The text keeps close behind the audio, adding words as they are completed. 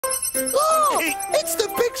Oh, it's the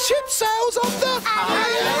big ship sails on the...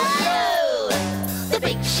 Alley-o! The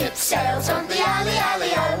big ship sails on the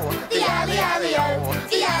alley-alley-o. The alley-alley-o.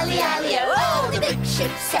 The alley-alley-o. Oh, the big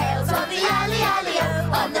ship sails on the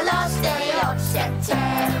alley-alley-o. On the last day of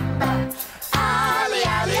September.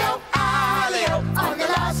 Alley-alley-o, alley-o. On the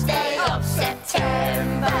last day of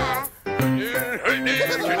September. The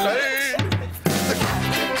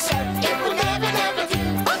captain said it will never, never do.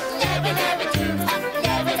 Never, never do.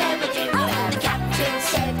 Never, never do. The captain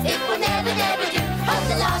said it will never, never do. On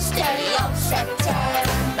the last day of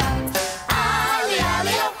September.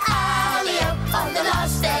 Alley-alley-o, alley-o. On the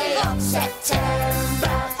last day of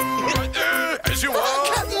September. As you are.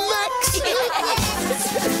 Captain Max!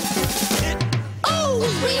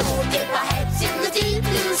 We all dip our heads in the deep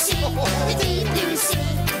blue sea. The deep blue sea.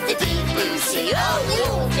 The deep blue sea. Oh, we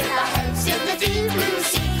all dip our heads in the deep blue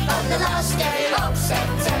sea. On the last day of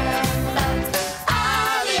September.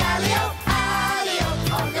 Alley-alley-o, alley-o.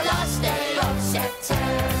 On the last day of September.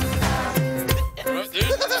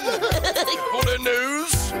 Good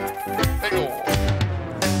news. Hang on.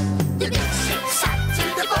 The big ship sank to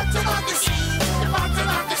the bottom of the sea. The bottom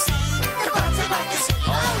of the sea. The bottom of the sea.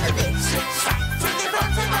 Oh, the big ship sank to the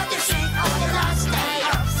bottom of the sea. On the last day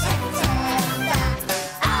of September.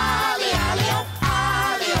 Alley-alley-o,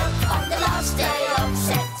 alley-o. On the last day of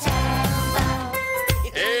September.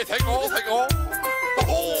 Hey, take all.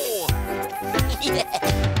 Oh.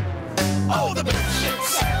 Oh, the big ship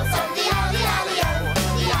sails on the alley-alley-o.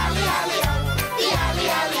 The alley-alley-o. The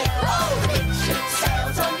alley-alley-o. Oh, the big ship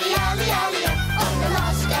sails on the alley-alley-o. On the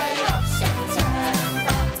last day of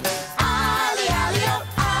September. Alley-alley-o,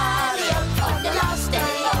 alley-o. On the last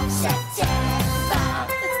day of September.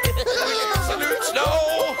 Salutes now.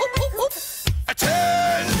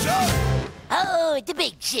 Attention. Oh, the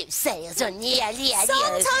big ship sails on the alley-alley-o.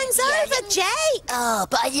 Songtime's over, Jake. Oh,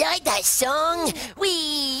 but I like that song.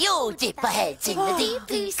 We all dip our heads in the deep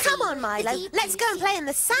blue sea. Come on, Milo. Let's go and play in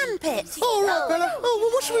the sandpit. All right, Bella. Oh,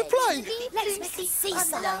 well, what should we play? Let's make a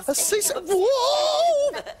seesaw. A seesaw.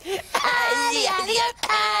 Whoa! Alley-alley-o,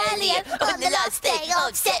 alley-o, on the last day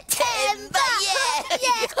of September.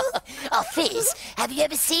 Yeah. Oh, Fizz, have you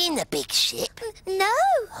ever seen the big ship? No,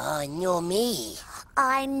 Oh, nor me.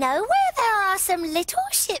 I know where there are some little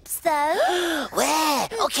ships, though. Where?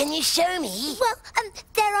 Oh, can you show me? Well,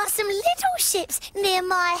 there are some little ships near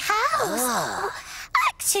my house. Ah.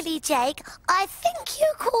 Actually, Jake, I think you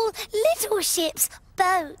call little ships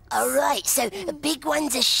boats. All right, so big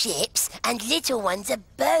ones are ships and little ones are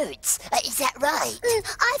boats. Is that right?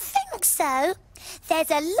 I think so. There's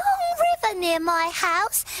a long river near my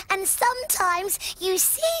house, and sometimes you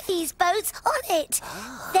see these boats on it.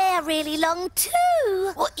 They're really long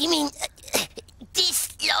too. What, you mean this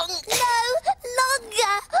long? No,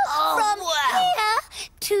 longer. Oh, From wow. here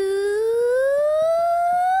to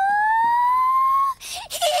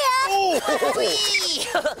here. Whee!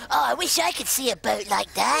 Oh, I wish I could see a boat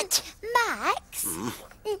like that. Max,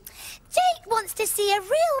 Jake wants to see a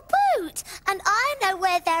real boat, and I know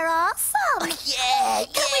where there are some. Yeah.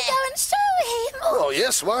 Can we go and show him? Oh,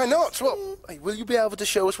 yes, why not? Well, hey, will you be able to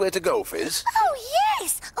show us where to go, Fizz? Oh,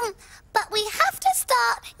 yes. But we have to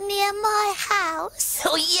start near my house.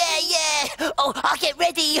 Oh, yeah. Oh, I'll get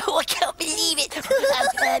ready. Oh, I can't believe it.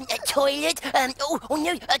 A toilet. Oh,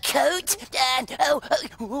 no, a coat.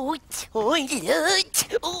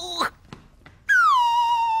 Toilet. Oh.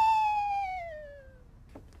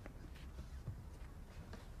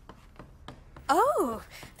 Oh,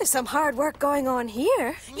 there's some hard work going on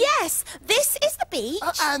here. Yes, this is the beach.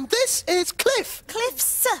 And this is Cliff.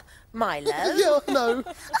 Cliffs, Milo. Yeah, no.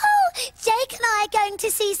 Oh, Jake and I are going to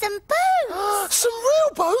see some boats. Some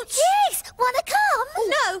real boats? Yes, want to come?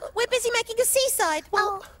 No, we're busy making a seaside.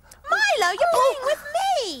 Oh. Milo, you're playing with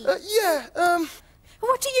me.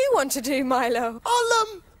 What do you want to do, Milo?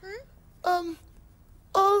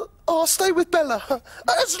 I'll stay with Bella.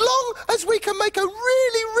 As long as we can make a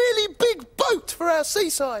really, really big boat for our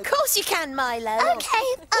seaside. Of course you can, Milo.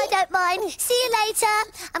 Okay, I don't mind. See you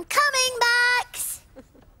later. I'm coming, Max.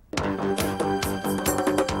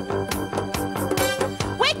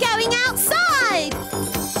 We're going outside.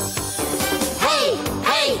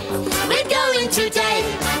 Hey, we're going today.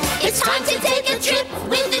 It's time to take a trip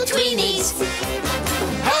with the Tweenies.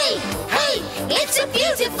 Hey, it's a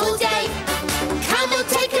beautiful day. Come and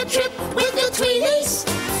take a trip with the Tweenies.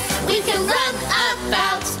 We can run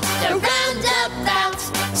about the roundabout,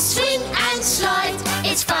 swing and slide.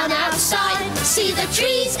 It's fun outside. See the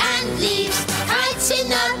trees and leaves, kites in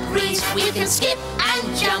the breeze. We can skip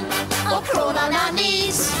and jump or crawl on our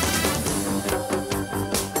knees.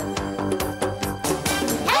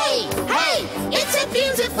 Hey, it's a beautiful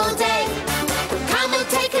beautiful day. Come and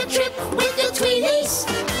take a trip with the Tweenies.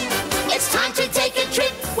 It's time to take a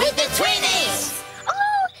trip with the Tweenies.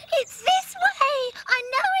 Oh, it's this way. I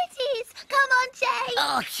know it is. Come on, Jake.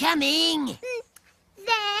 Oh, coming.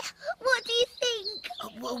 There. What do you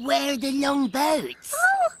think? Where are the long boats?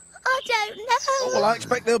 Oh, I don't know. Oh, well, I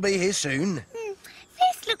expect they'll be here soon.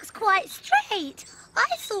 This looks quite straight.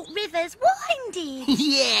 I thought rivers winded.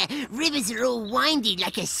 Yeah, rivers are all windy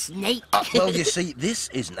like a snake. Well, you see, this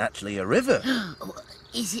isn't actually a river.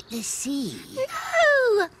 Is it the sea?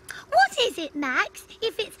 No. What is it, Max?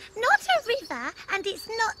 If it's not a river and it's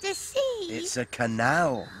not the sea. It's a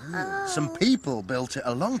canal. Some people built it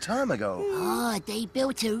a long time ago. Oh, they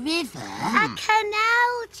built a river? A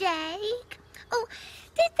canal, Jake. Oh,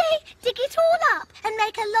 did they dig it all up and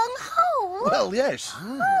make a long hole? Well, yes.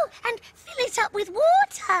 Oh, and fill it up with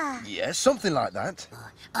water. Yes, something like that.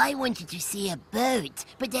 I wanted to see a boat,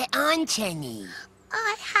 but there aren't any.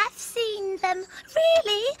 I have seen them.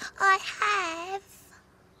 Really, I have.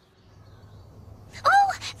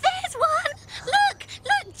 Oh, there's one. Look,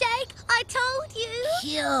 Jake, I told you.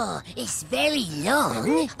 Sure, it's very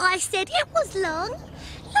long. I said it was long.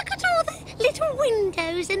 Look at all the little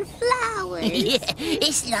windows and flowers. Yeah,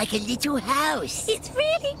 it's like a little house. It's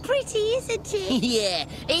really pretty, isn't it? Yeah,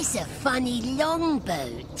 it's a funny long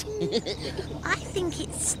boat. I think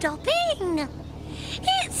it's stopping.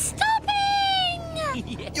 It's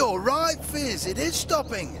stopping! You're right, Fizz. It is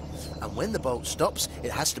stopping. And when the boat stops,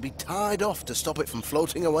 it has to be tied off to stop it from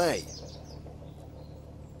floating away.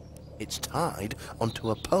 It's tied onto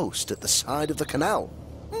a post at the side of the canal.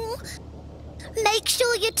 Make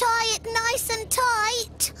sure you tie it nice and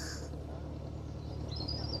tight.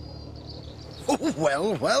 Oh,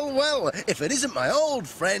 well. If it isn't my old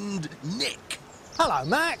friend, Nick. Hello,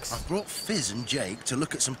 Max. I've brought Fizz and Jake to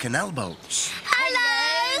look at some canal boats.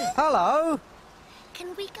 Hello! Hello.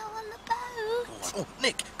 Can we go on the boat? Oh,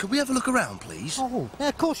 Nick, could we have a look around, please? Oh, yeah,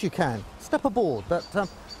 of course you can. Step aboard, but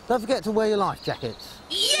don't forget to wear your life jackets.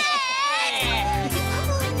 Yeah!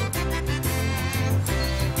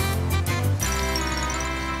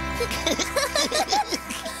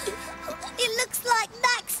 It looks like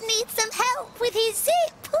Max needs some help with his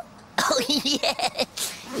zip. Oh, yeah.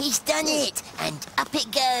 He's done it, and up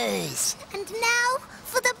it goes. And now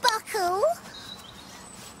for the buckle.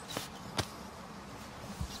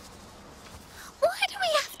 Why do we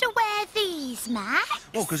have to wear these, Max?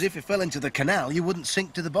 Well, because if you fell into the canal, you wouldn't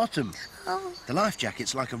sink to the bottom. Oh. The life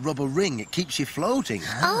jacket's like a rubber ring. It keeps you floating.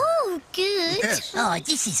 Oh, good. Yes. Oh,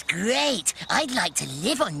 this is great. I'd like to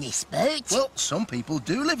live on this boat. Well, some people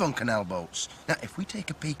do live on canal boats. Now, if we take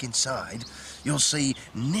a peek inside, you'll see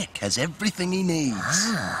Nick has everything he needs.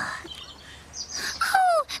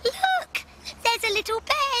 Oh, look! There's a little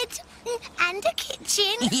bed and a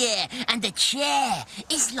kitchen. Yeah, and a chair.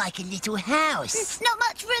 It's like a little house. Not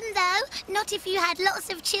much room, though. Not if you had lots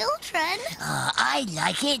of children. Oh, I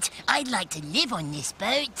like it. I'd like to live on this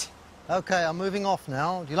boat. OK, I'm moving off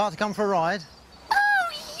now. Would you like to come for a ride? Oh,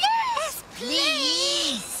 yes,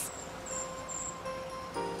 Please.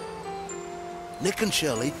 Nick and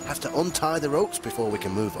Shirley have to untie the ropes before we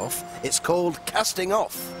can move off. It's called casting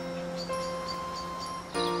off.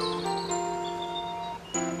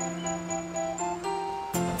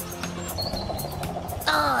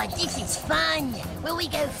 Oh, this is fun. Will we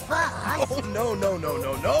go fast? Oh, no.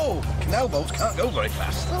 Canal boats can't go very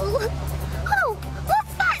fast. Oh,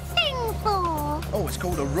 what's that thing for? Oh, it's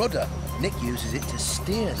called a rudder. Nick uses it to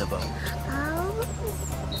steer the boat. Oh.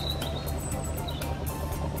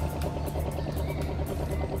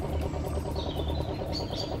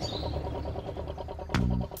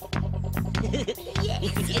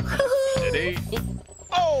 Steady.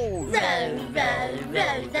 Oh! Row,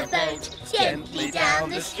 row the boat gently down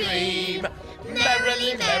the stream.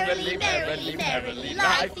 Merrily, merrily, merrily, merrily,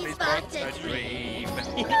 life is but a dream.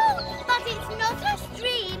 No, but it's not a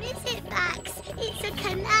stream, is it, Max? It's a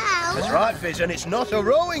canal. That's right, Fizz, and it's not a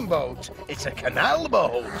rowing boat. It's a canal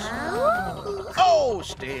boat. Oh. Oh,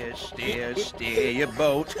 steer, steer, steer your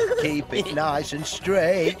boat. Keep it nice and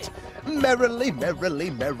straight. Merrily, merrily,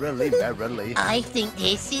 merrily, merrily. I think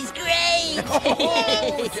this is great.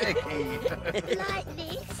 Oh, Jakey. Like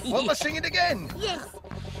this? Well, let's sing it again. Yes.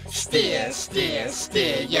 Steer, steer,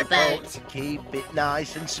 steer your boat. Keep it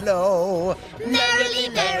nice and slow. Merrily,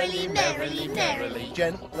 merrily, merrily, merrily.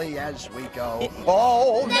 Gently as we go.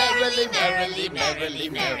 Oh, Merrily, merrily, merrily,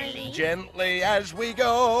 merrily. Gently as we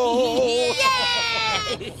go.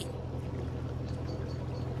 Yeah!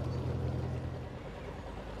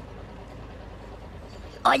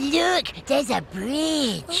 Oh, look, there's a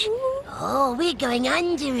bridge. Oh, we're going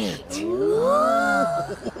under it.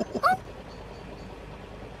 Oh.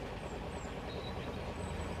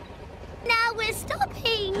 now we're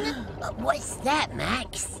stopping. What's that,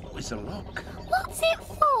 Max? It's a lock. What's it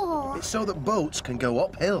for? It's so that boats can go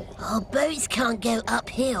uphill. Oh, boats can't go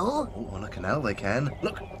uphill. Oh, on a canal they can.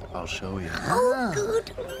 Look, I'll show you. Oh,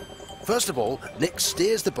 good. First of all, Nick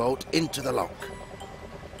steers the boat into the lock.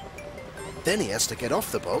 Then he has to get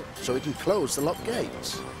off the boat so he can close the lock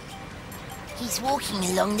gates. He's walking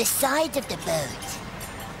along the side of the boat.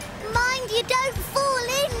 Mind you don't fall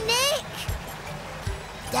in, Nick.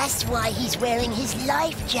 That's why he's wearing his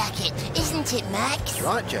life jacket, isn't it, Max? That's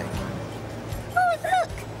right, Jake. Oh, look.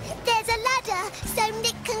 There's a ladder so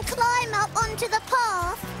Nick can climb up onto the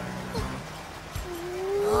path.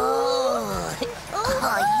 Oh,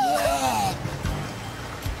 yeah.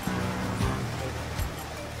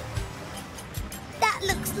 That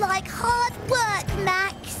looks like hard work,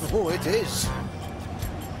 Max. Oh, it is.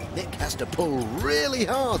 Nick has to pull really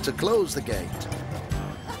hard to close the gate.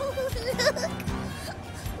 Oh, look.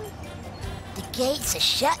 The gates are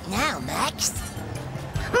shut now, Max.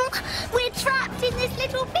 We're trapped in this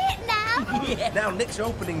little bit now. Now Nick's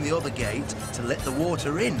opening the other gate to let the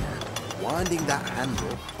water in. Winding that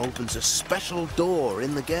handle opens a special door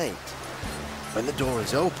in the gate. When the door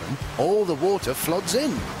is open, all the water floods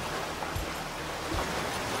in.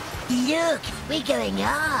 Look, we're going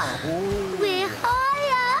up. We're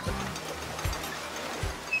higher.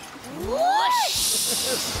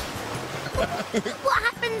 Whoosh! What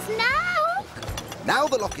happens now? Now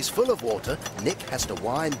the lock is full of water, Nick has to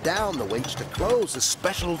wind down the winch to close the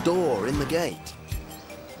special door in the gate.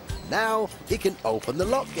 Now he can open the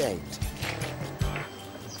lock gate.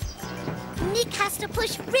 Nick has to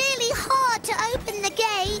push really hard to open the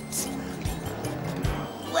gate.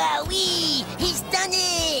 Wowee! He's done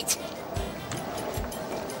it!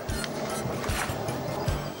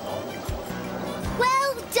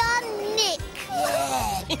 Well done, Nick.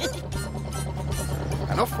 Yeah.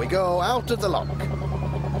 And off we go out of the lock.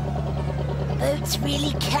 Boats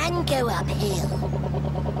really can go uphill.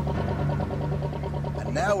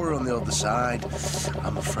 And now we're on the other side.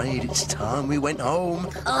 I'm afraid it's time we went home.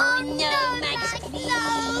 Oh, no, Max,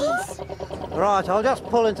 please. Right, I'll just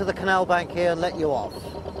pull into the canal bank here and let you off.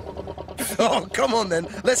 Oh, come on then.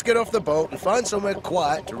 Let's get off the boat and find somewhere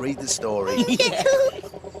quiet to read the story.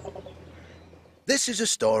 This is a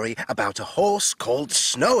story about a horse called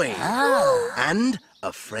Snowy and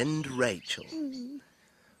a friend Rachel.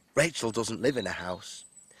 Rachel doesn't live in a house.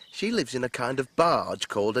 She lives in a kind of barge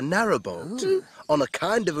called a narrowboat on a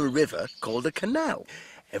kind of a river called a canal.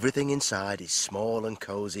 Everything inside is small and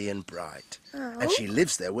cosy and bright. And she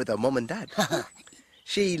lives there with her mum and dad.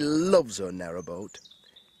 She loves her narrowboat.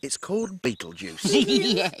 It's called Beetlejuice.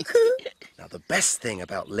 Now, the best thing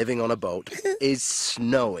about living on a boat is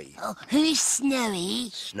Snowy. Oh, who's Snowy?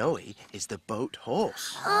 Snowy is the boat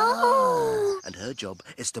horse. Oh. And her job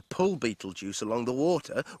is to pull Beetlejuice along the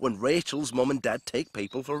water when Rachel's mum and dad take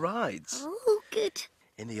people for rides. Oh, good.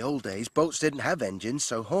 In the old days, boats didn't have engines,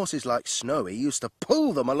 so horses like Snowy used to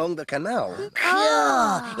pull them along the canal.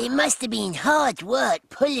 Oh, it must have been hard work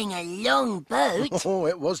pulling a long boat. Oh,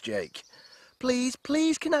 it was, Jake. Please,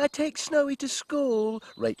 can I take Snowy to school?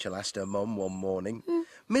 Rachel asked her mum one morning.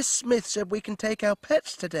 Miss Smith said we can take our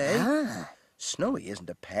pets today. Snowy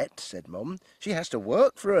isn't a pet, said Mum. She has to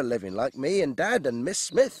work for a living like me and Dad and Miss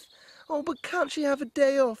Smith. Oh, but can't she have a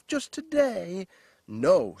day off just today?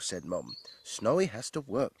 No, said Mum. Snowy has to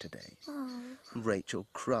work today. Rachel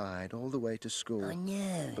cried all the way to school. Oh,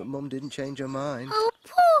 no. But Mum didn't change her mind. Oh,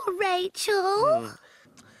 poor Rachel.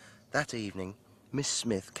 That evening, Miss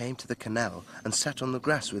Smith came to the canal and sat on the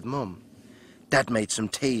grass with Mum. Dad made some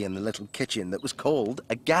tea in the little kitchen that was called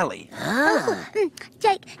a galley.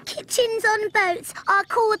 Jake, kitchens on boats are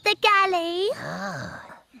called the galley.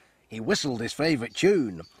 He whistled his favourite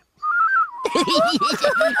tune.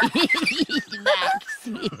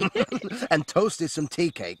 And toasted some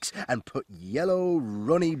tea cakes and put yellow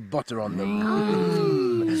runny butter on them.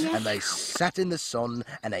 And they sat in the sun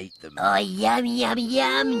and ate them. Oh, yum, yum,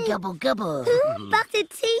 yum, gobble, gobble. Buttered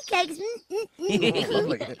tea cakes.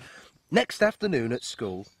 Lovely. Next afternoon at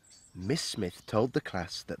school, Miss Smith told the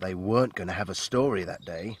class that they weren't going to have a story that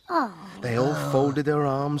day. They all folded their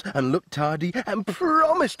arms and looked tidy and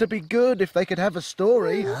promised to be good if they could have a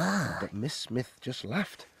story. But Miss Smith just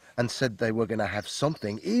laughed and said they were going to have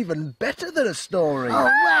something even better than a story.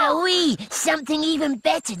 Oh, wowee! Something even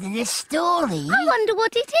better than a story. I wonder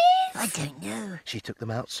what it is. I don't know. She took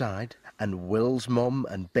them outside, and Will's mum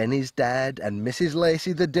and Benny's dad and Mrs.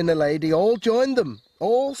 Lacey, the dinner lady, all joined them,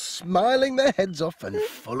 all smiling their heads off and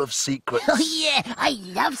full of secrets. Oh, yeah, I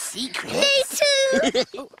love secrets. Me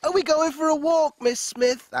too. Are we going for a walk, Miss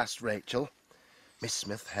Smith? Asked Rachel. Miss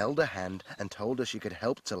Smith held her hand and told her she could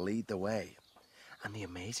help to lead the way. And the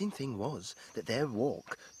amazing thing was that their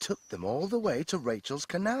walk took them all the way to Rachel's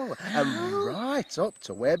canal and right up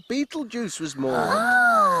to where Beetlejuice was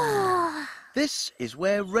moored. This is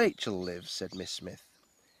where Rachel lives, said Miss Smith.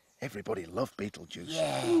 Everybody loved Beetlejuice.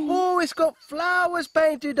 Yeah. Oh, it's got flowers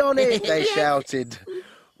painted on it, they shouted.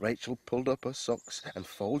 Rachel pulled up her socks and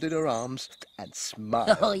folded her arms and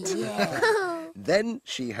smiled. Oh, yeah. Then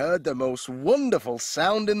she heard the most wonderful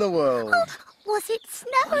sound in the world. Was it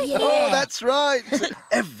snowing? Yeah. Oh, that's right.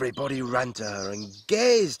 Everybody ran to her and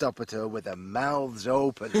gazed up at her with their mouths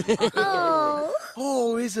open.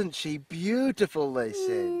 Oh, isn't she beautiful, they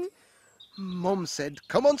said. Mum said,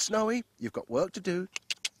 come on, Snowy, you've got work to do.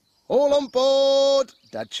 All on board,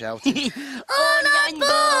 Dad shouted. All on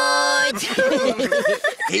board!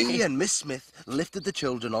 He and Miss Smith lifted the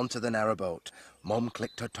children onto the narrowboat. Mum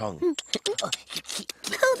clicked her tongue. Oh,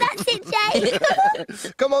 that's it, Jake.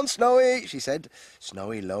 Come on, Snowy, she said.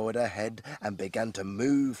 Snowy lowered her head and began to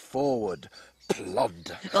move forward.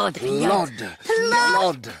 Plod, Oh, plod, plod.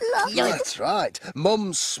 Plod. That's right.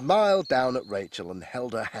 Mum smiled down at Rachel and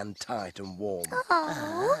held her hand tight and warm.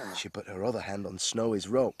 She put her other hand on Snowy's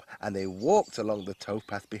rope and they walked along the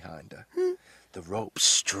towpath behind her. The rope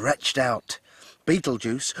stretched out.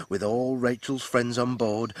 Beetlejuice, with all Rachel's friends on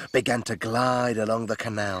board, began to glide along the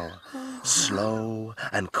canal. Slow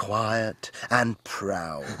and quiet and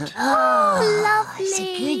proud. Lovely. It's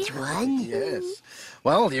a good one. Yes.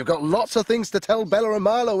 Well, you've got lots of things to tell Bella and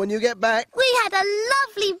Milo when you get back. We had a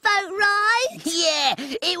lovely boat ride. Yeah,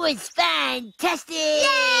 it was fantastic.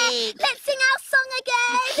 Yeah, let's sing our song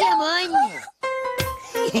again. Come on.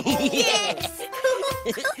 Yes.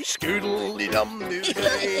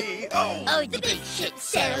 Scoodle-dee-dum-doo-day. Oh. Oh, the big ship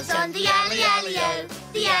Sails on the alley-alley-o,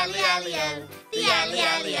 the alley-alley-o, the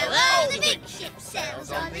alley-alley-o. Oh, the big ship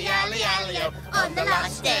sails on the alley-alley-o on the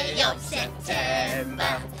last day of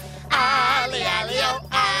September. Alley-alley-o,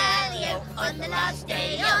 alley-o, on the last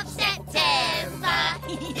day of September.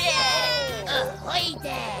 Yeah. Ahoy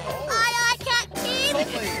there.